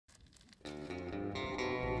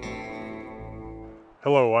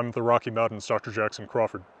Hello, I'm the Rocky Mountains Dr. Jackson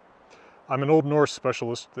Crawford. I'm an Old Norse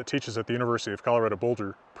specialist that teaches at the University of Colorado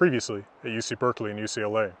Boulder, previously at UC Berkeley and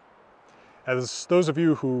UCLA. As those of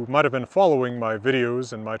you who might have been following my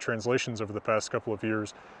videos and my translations over the past couple of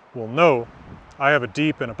years will know, I have a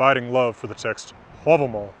deep and abiding love for the text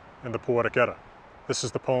Hávamál in the Poetic Edda. This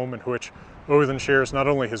is the poem in which Óðinn shares not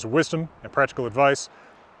only his wisdom and practical advice,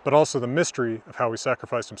 but also the mystery of how he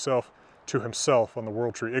sacrificed himself to himself on the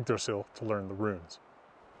world tree Yggdrasil to learn the runes.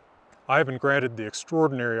 I have been granted the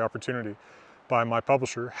extraordinary opportunity by my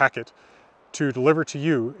publisher, Hackett, to deliver to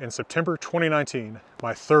you in September 2019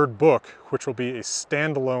 my third book, which will be a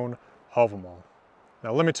standalone Hávamál.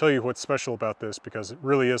 Now let me tell you what's special about this, because it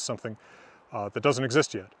really is something that doesn't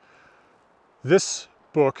exist yet. This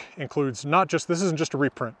book includes this isn't just a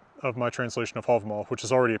reprint of my translation of Hávamál, which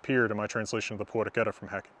has already appeared in my translation of the Poetic Edda from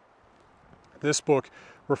Hackett. This book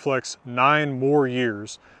reflects 9 more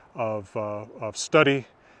years of study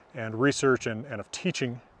and research and of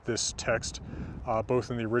teaching this text,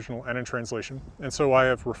 both in the original and in translation. And so I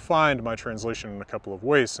have refined my translation in a couple of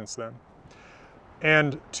ways since then.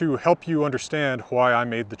 And to help you understand why I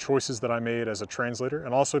made the choices that I made as a translator,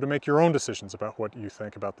 and also to make your own decisions about what you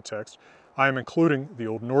think about the text, I am including the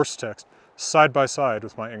Old Norse text side by side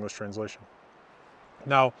with my English translation.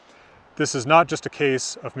 Now, this is not just a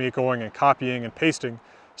case of me going and copying and pasting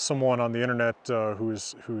someone on the internet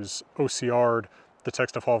who's OCR'd the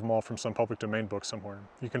text of Hávamál from some public domain book somewhere.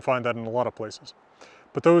 You can find that in a lot of places.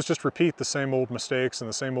 But those just repeat the same old mistakes and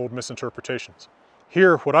the same old misinterpretations.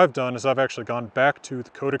 Here, what I've done is I've actually gone back to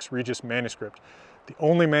the Codex Regius manuscript, the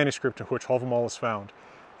only manuscript in which Hávamál is found,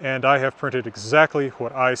 and I have printed exactly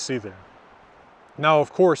what I see there. Now,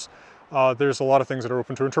 of course, there's a lot of things that are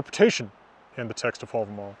open to interpretation in the text of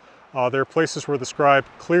Hávamál. There are places where the scribe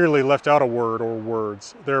clearly left out a word or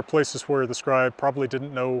words. There are places where the scribe probably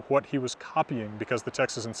didn't know what he was copying because the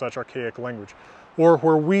text is in such archaic language, or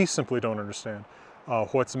where we simply don't understand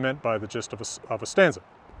what's meant by the gist of a stanza.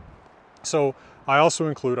 So I also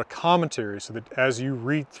include a commentary so that as you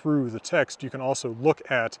read through the text, you can also look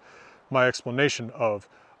at my explanation of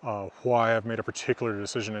why I've made a particular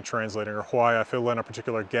decision in translating, or why I fill in a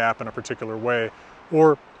particular gap in a particular way,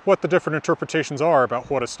 or what the different interpretations are about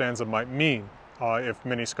what a stanza might mean if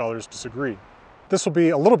many scholars disagree. This will be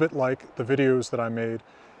a little bit like the videos that I made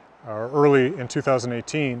early in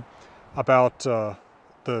 2018 about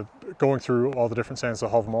going through all the different stanzas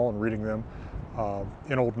of Hávamál and reading them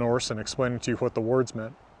in Old Norse and explaining to you what the words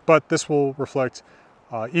meant. But this will reflect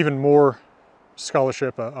even more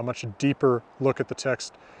scholarship, a much deeper look at the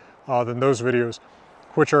text than those videos,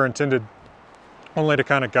 which are intended only to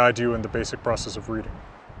kind of guide you in the basic process of reading.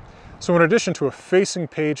 So in addition to a facing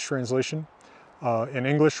page translation in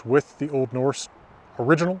English with the Old Norse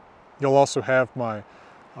original, you'll also have my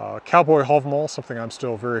Cowboy Hávamál, something I'm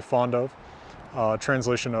still very fond of,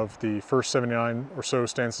 translation of the first 79 or so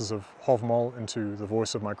stanzas of Hávamál into the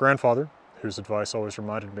voice of my grandfather, whose advice always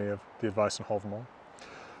reminded me of the advice in Hávamál.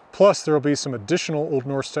 Plus, there will be some additional Old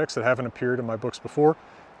Norse texts that haven't appeared in my books before,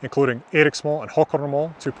 including Eiríksmál and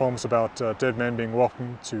Hákonarmál, 2 poems about dead men being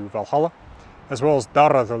welcomed to Valhalla, as well as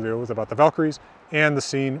Darraðarljóð about the Valkyries, and the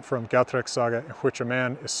scene from Gautreks saga in which a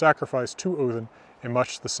man is sacrificed to Odin in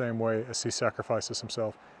much the same way as he sacrifices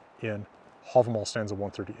himself in Hávamál stanza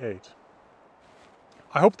 138.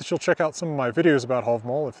 I hope that you'll check out some of my videos about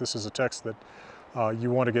Hávamál if this is a text that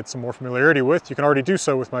you want to get some more familiarity with. You can already do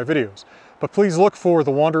so with my videos. But please look for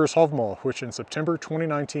The Wanderer's Hávamál, which in September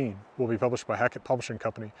 2019 will be published by Hackett Publishing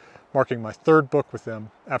Company, marking my 3rd book with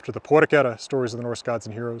them after the Poetic Edda, Stories of the Norse Gods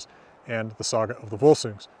and Heroes, and the Saga of the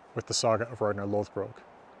Volsungs, with the Saga of Ragnar Lothbrok.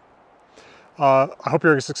 I hope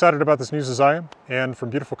you're as excited about this news as I am, and from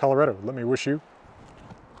beautiful Colorado, let me wish you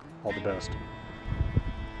all the best.